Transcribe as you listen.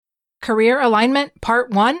Career Alignment Part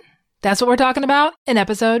 1? That's what we're talking about in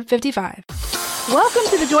episode 55. Welcome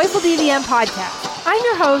to the Joyful DVM podcast. I'm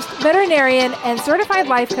your host, veterinarian and certified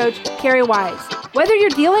life coach, Carrie Wise. Whether you're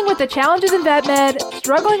dealing with the challenges in vet med,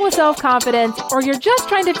 struggling with self-confidence, or you're just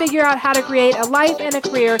trying to figure out how to create a life and a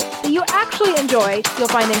career that you actually enjoy, you'll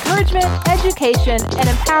find encouragement, education, and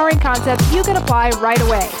empowering concepts you can apply right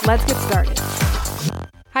away. Let's get started.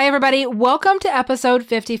 Hi, everybody. Welcome to episode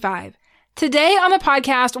 55. Today on the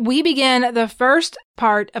podcast, we begin the first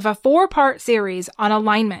part of a 4-part series on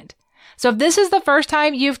alignment. So if this is the first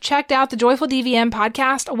time you've checked out the Joyful DVM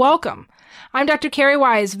podcast, welcome. I'm Dr. Carrie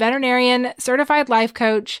Wise, veterinarian, certified life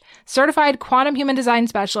coach, certified quantum human design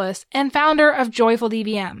specialist, and founder of Joyful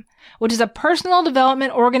DVM, which is a personal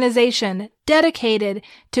development organization dedicated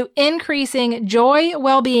to increasing joy,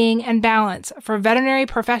 well-being, and balance for veterinary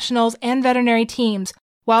professionals and veterinary teams,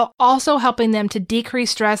 while also helping them to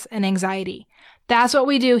decrease stress and anxiety. That's what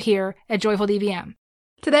we do here at Joyful DVM.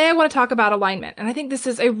 Today, I want to talk about alignment, and I think this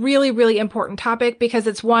is a really, really important topic because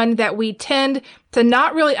it's one that we tend to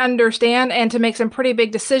not really understand and to make some pretty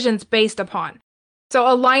big decisions based upon. So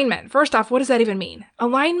alignment, first off, what does that even mean?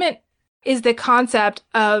 Alignment is the concept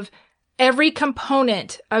of every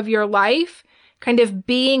component of your life kind of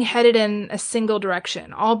being headed in a single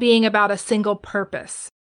direction, all being about a single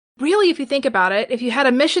purpose. Really, if you think about it, if you had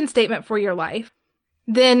a mission statement for your life,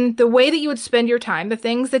 then the way that you would spend your time, the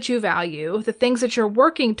things that you value, the things that you're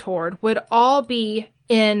working toward would all be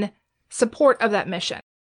in support of that mission.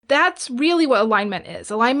 That's really what alignment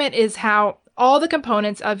is. Alignment is how all the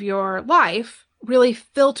components of your life really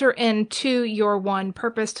filter into your one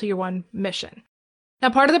purpose, to your one mission.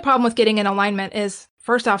 Now, part of the problem with getting in alignment is,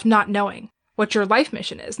 first off, not knowing what your life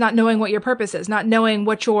mission is, not knowing what your purpose is, not knowing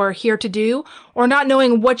what you're here to do, or not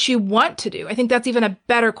knowing what you want to do. I think that's even a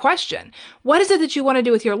better question. What is it that you want to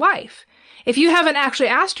do with your life? If you haven't actually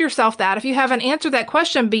asked yourself that, if you haven't answered that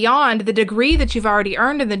question beyond the degree that you've already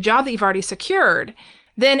earned and the job that you've already secured,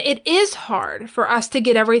 then it is hard for us to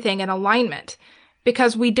get everything in alignment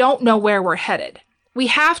because we don't know where we're headed. We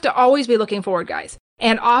have to always be looking forward, guys.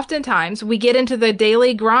 And oftentimes we get into the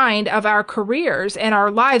daily grind of our careers and our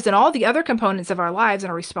lives and all the other components of our lives and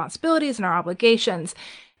our responsibilities and our obligations,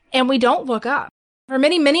 and we don't look up. For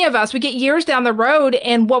many of us, we get years down the road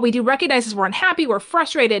and what we do recognize is we're unhappy, we're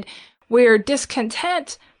frustrated, we're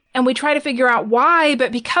discontent, and we try to figure out why.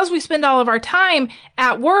 But because we spend all of our time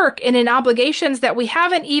at work and in obligations that we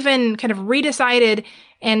haven't even kind of redecided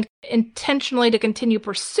and intentionally to continue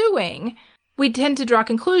pursuing, we tend to draw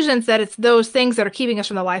conclusions that it's those things that are keeping us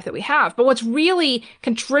from the life that we have. But what's really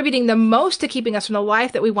contributing the most to keeping us from the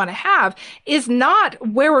life that we want to have is not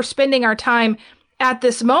where we're spending our time at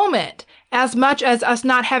this moment, as much as us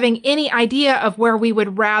not having any idea of where we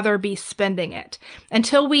would rather be spending it.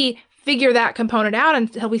 Until we figure that component out,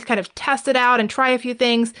 until we kind of test it out and try a few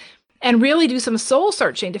things and really do some soul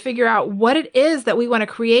searching to figure out what it is that we want to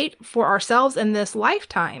create for ourselves in this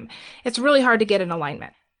lifetime, it's really hard to get in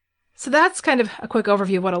alignment. So that's kind of a quick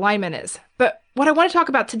overview of what alignment is. But what I want to talk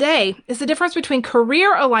about today is the difference between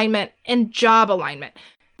career alignment and job alignment.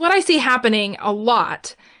 What I see happening a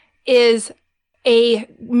lot is a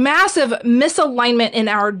massive misalignment in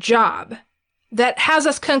our job that has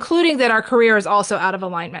us concluding that our career is also out of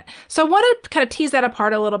alignment. So I want to kind of tease that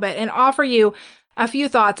apart a little bit and offer you a few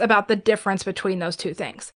thoughts about the difference between those two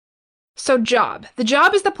things. So job. The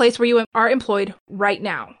job is the place where you are employed right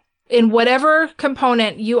now. In whatever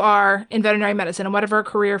component you are in veterinary medicine, in whatever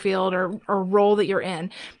career field or role that you're in,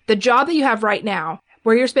 the job that you have right now,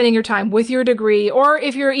 where you're spending your time with your degree, or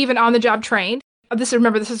if you're even on the job trained, this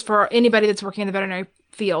is for anybody that's working in the veterinary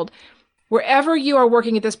field, wherever you are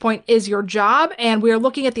working at this point is your job, and we are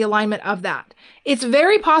looking at the alignment of that. It's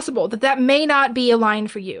very possible that that may not be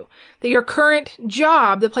aligned for you, that your current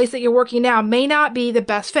job, the place that you're working now, may not be the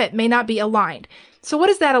best fit, may not be aligned. So what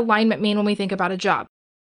does that alignment mean when we think about a job?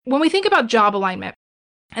 When we think about job alignment,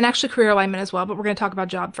 and actually career alignment as well, but we're going to talk about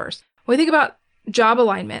job first. When we think about job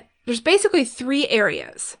alignment, there's basically 3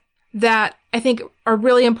 areas that I think are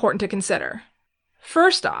really important to consider.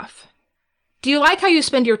 First off, do you like how you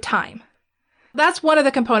spend your time? That's one of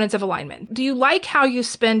the components of alignment. Do you like how you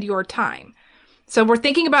spend your time? So we're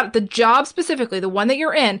thinking about the job specifically, the one that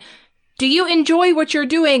you're in. Do you enjoy what you're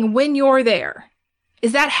doing when you're there?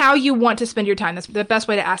 Is that how you want to spend your time? That's the best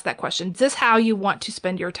way to ask that question. Is this how you want to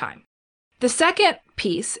spend your time? The second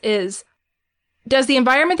piece is, does the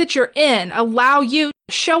environment that you're in allow you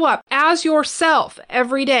to show up as yourself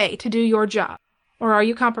every day to do your job? Or are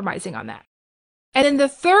you compromising on that? And then the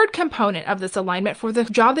third component of this alignment for the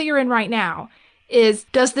job that you're in right now is,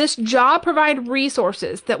 does this job provide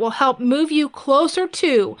resources that will help move you closer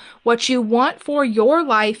to what you want for your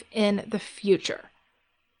life in the future?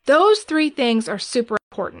 Those three things are super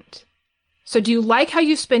important. So do you like how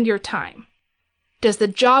you spend your time? Does the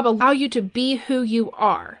job allow you to be who you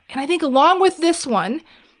are? And I think along with this one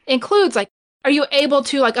includes, like, are you able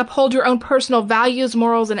to uphold your own personal values,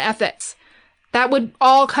 morals, and ethics? That would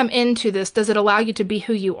all come into this. Does it allow you to be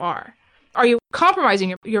who you are? Are you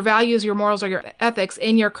compromising your values, your morals, or your ethics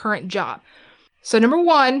in your current job? So number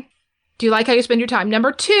one, do you like how you spend your time?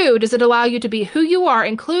 Number two, does it allow you to be who you are,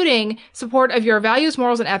 including support of your values,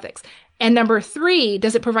 morals, and ethics? And number three,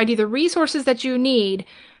 does it provide you the resources that you need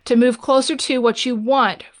to move closer to what you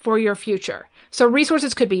want for your future? So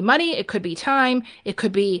resources could be money, it could be time, it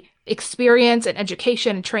could be experience and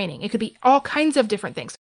education and training. It could be all kinds of different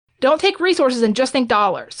things. Don't take resources and just think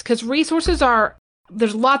dollars, because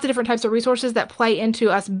there's lots of different types of resources that play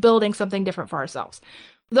into us building something different for ourselves.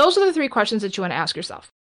 Those are the three questions that you want to ask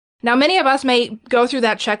yourself. Now, many of us may go through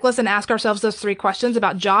that checklist and ask ourselves those three questions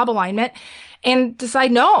about job alignment and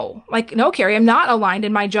decide, no, Carrie, I'm not aligned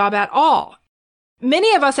in my job at all.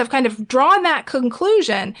 Many of us have kind of drawn that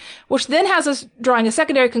conclusion, which then has us drawing a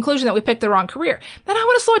secondary conclusion that we picked the wrong career. Then I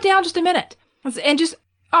want to slow it down just a minute and just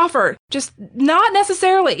offer, just not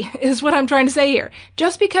necessarily is what I'm trying to say here.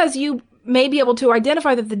 Just because you may be able to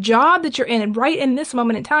identify that the job that you're in and right in this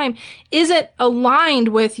moment in time isn't aligned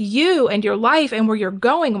with you and your life and where you're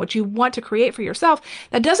going and what you want to create for yourself,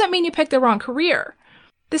 that doesn't mean you picked the wrong career.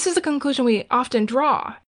 This is a conclusion we often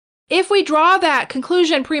draw. If we draw that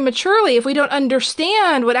conclusion prematurely, if we don't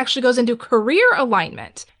understand what actually goes into career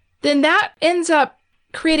alignment, then that ends up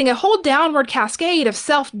creating a whole downward cascade of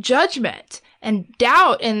self-judgment and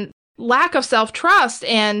doubt and lack of self-trust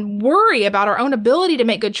and worry about our own ability to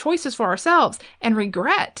make good choices for ourselves, and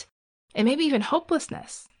regret, and maybe even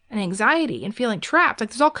hopelessness and anxiety and feeling trapped.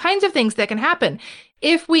 There's all kinds of things that can happen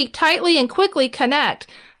if we tightly and quickly connect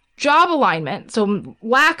job alignment, so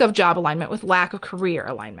lack of job alignment, with lack of career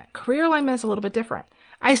alignment. Career alignment is a little bit different.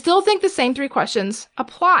 I still think the same three questions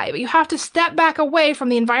apply, but you have to step back away from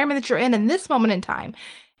the environment that you're in this moment in time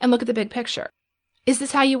and look at the big picture. Is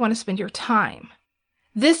this how you want to spend your time?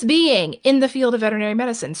 This being in the field of veterinary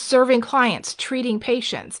medicine, serving clients, treating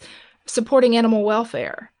patients, supporting animal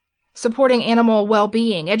welfare, supporting animal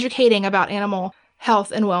well-being, educating about animal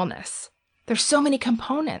health and wellness. There's so many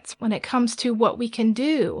components when it comes to what we can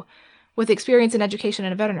do with experience and education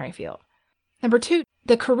in a veterinary field. Number two,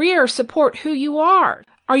 the career support who you are.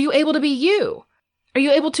 Are you able to be you? Are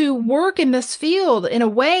you able to work in this field in a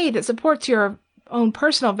way that supports your own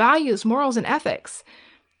personal values, morals, and ethics?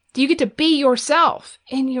 Do you get to be yourself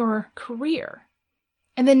in your career?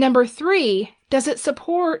 And then number three, does it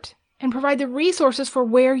support and provide the resources for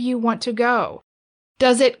where you want to go?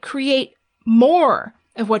 Does it create more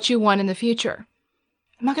of what you want in the future?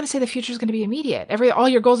 I'm not going to say the future is going to be immediate. All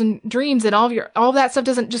your goals and dreams and all that stuff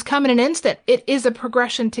doesn't just come in an instant. It is a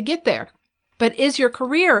progression to get there. But is your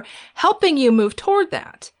career helping you move toward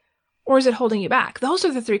that? Or is it holding you back? Those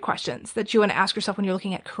are the three questions that you want to ask yourself when you're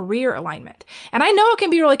looking at career alignment. And I know it can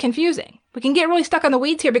be really confusing. We can get really stuck on the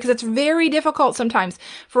weeds here because it's very difficult sometimes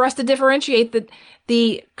for us to differentiate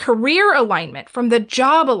the career alignment from the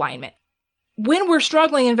job alignment. When we're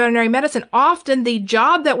struggling in veterinary medicine, often the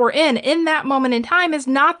job that we're in that moment in time is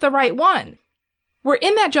not the right one. We're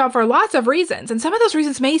in that job for lots of reasons, and some of those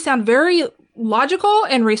reasons may sound very logical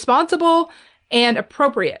and responsible and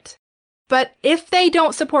appropriate. But if they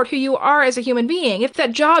don't support who you are as a human being, if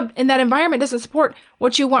that job in that environment doesn't support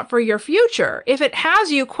what you want for your future, if it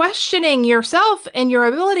has you questioning yourself and your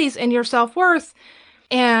abilities and your self-worth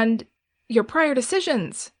and your prior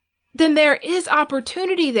decisions, then there is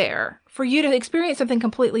opportunity there for you to experience something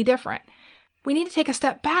completely different. We need to take a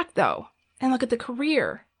step back, though, and look at the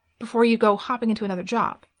career before you go hopping into another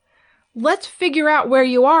job. Let's figure out where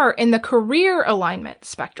you are in the career alignment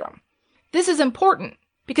spectrum. This is important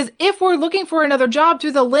because if we're looking for another job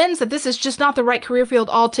through the lens that this is just not the right career field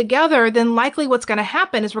altogether, then likely what's going to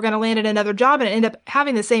happen is we're going to land in another job and end up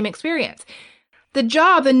having the same experience. The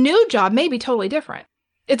new job may be totally different.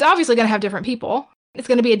 It's obviously going to have different people. It's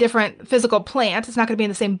going to be a different physical plant. It's not going to be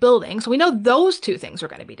in the same building. So we know those two things are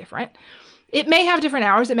going to be different. It may have different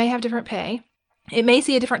hours. It may have different pay. It may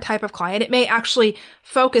see a different type of client. It may actually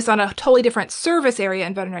focus on a totally different service area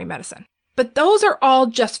in veterinary medicine. But those are all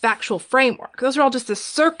just factual framework. Those are all just the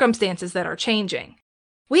circumstances that are changing.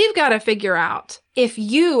 We've got to figure out if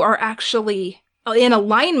you are actually in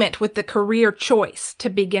alignment with the career choice to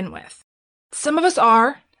begin with. Some of us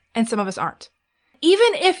are, and some of us aren't.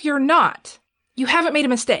 Even if you're not, you haven't made a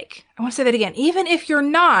mistake. I want to say that again. Even if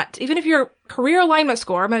your career alignment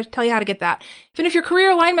score, I'm going to tell you how to get that. Even if your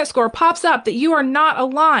career alignment score pops up that you are not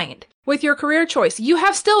aligned with your career choice, you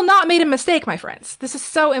have still not made a mistake, my friends. This is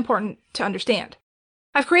so important to understand.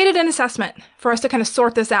 I've created an assessment for us to kind of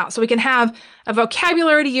sort this out so we can have a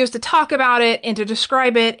vocabulary to use to talk about it and to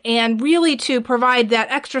describe it and really to provide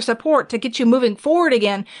that extra support to get you moving forward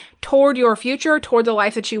again toward your future, toward the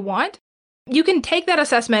life that you want. You can take that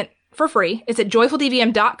assessment for free. It's at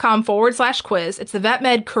joyfuldvm.com/quiz. It's the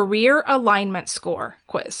VetMed Career Alignment Score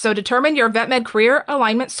quiz. So determine your VetMed Career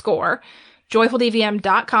Alignment Score,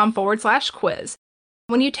 joyfuldvm.com/quiz.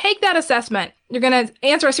 When you take that assessment, you're going to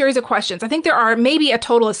answer a series of questions. I think there are maybe a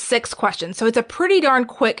total of 6 questions. So it's a pretty darn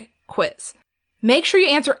quick quiz. Make sure you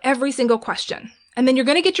answer every single question. And then you're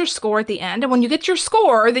going to get your score at the end. And when you get your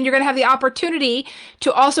score, then you're going to have the opportunity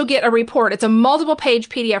to also get a report. It's a multiple page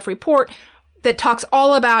PDF report that talks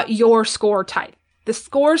all about your score type. The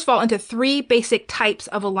scores fall into 3 basic types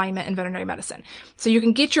of alignment in veterinary medicine. So you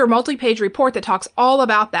can get your multi-page report that talks all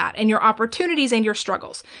about that and your opportunities and your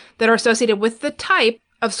struggles that are associated with the type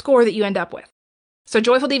of score that you end up with. So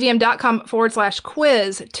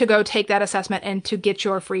joyfuldvm.com/quiz to go take that assessment and to get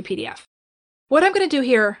your free PDF. What I'm going to do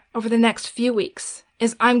here over the next few weeks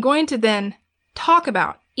is I'm going to then talk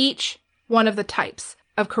about each one of the types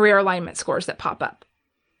of career alignment scores that pop up.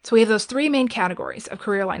 So we have those 3 main categories of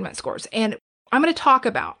career alignment scores, and I'm going to talk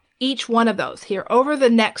about each one of those here over the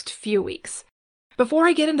next few weeks. Before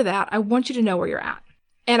I get into that, I want you to know where you're at.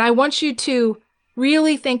 And I want you to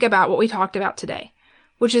really think about what we talked about today,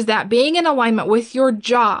 which is that being in alignment with your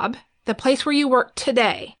job, the place where you work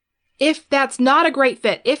today, if that's not a great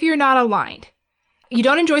fit, if you're not aligned, you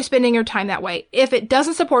don't enjoy spending your time that way, if it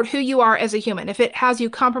doesn't support who you are as a human, if it has you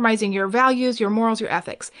compromising your values, your morals, your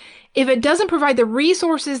ethics, if it doesn't provide the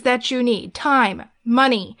resources that you need, time,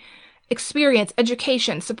 money, experience,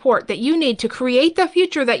 education, support that you need to create the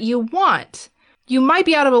future that you want, you might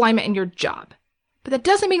be out of alignment in your job. But that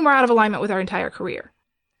doesn't mean we're out of alignment with our entire career.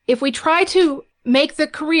 If we try to make the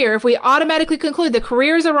career, if we automatically conclude the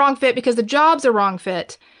career is a wrong fit because the job's a wrong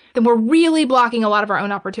fit, then we're really blocking a lot of our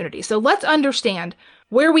own opportunities. So let's understand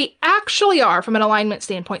where we actually are from an alignment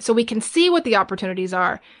standpoint so we can see what the opportunities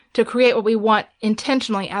are to create what we want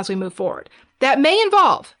intentionally as we move forward. That may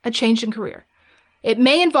involve a change in career. It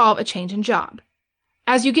may involve a change in job.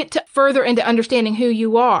 As you get further into understanding who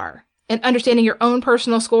you are and understanding your own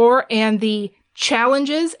personal score and the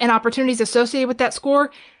challenges and opportunities associated with that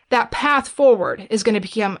score, that path forward is going to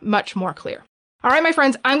become much more clear. All right, my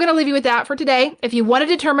friends, I'm going to leave you with that for today. If you want to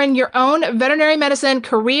determine your own veterinary medicine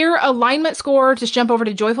career alignment score, just jump over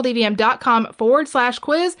to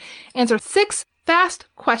joyfuldvm.com/quiz, answer 6 fast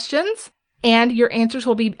questions, and your answers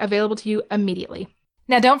will be available to you immediately.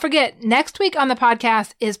 Now, don't forget, next week on the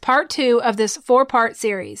podcast is part 2 of this 4-part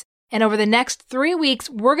series. And over the next 3 weeks,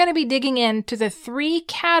 we're going to be digging into the 3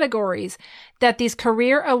 categories that these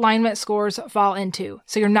career alignment scores fall into.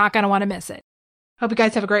 So you're not going to want to miss it. Hope you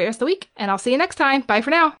guys have a great rest of the week, and I'll see you next time. Bye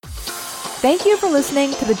for now. Thank you for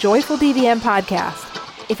listening to the Joyful DVM podcast.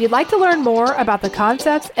 If you'd like to learn more about the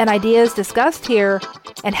concepts and ideas discussed here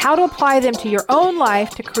and how to apply them to your own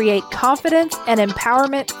life to create confidence and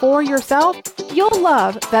empowerment for yourself, you'll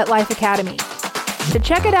love Vet Life Academy. To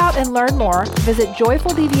check it out and learn more, visit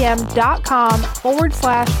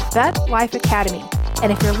joyfuldvm.com/Vet Life Academy.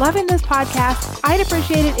 And if you're loving this podcast, I'd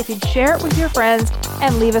appreciate it if you'd share it with your friends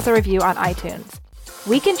and leave us a review on iTunes.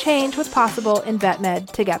 We can change what's possible in vet med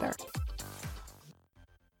together.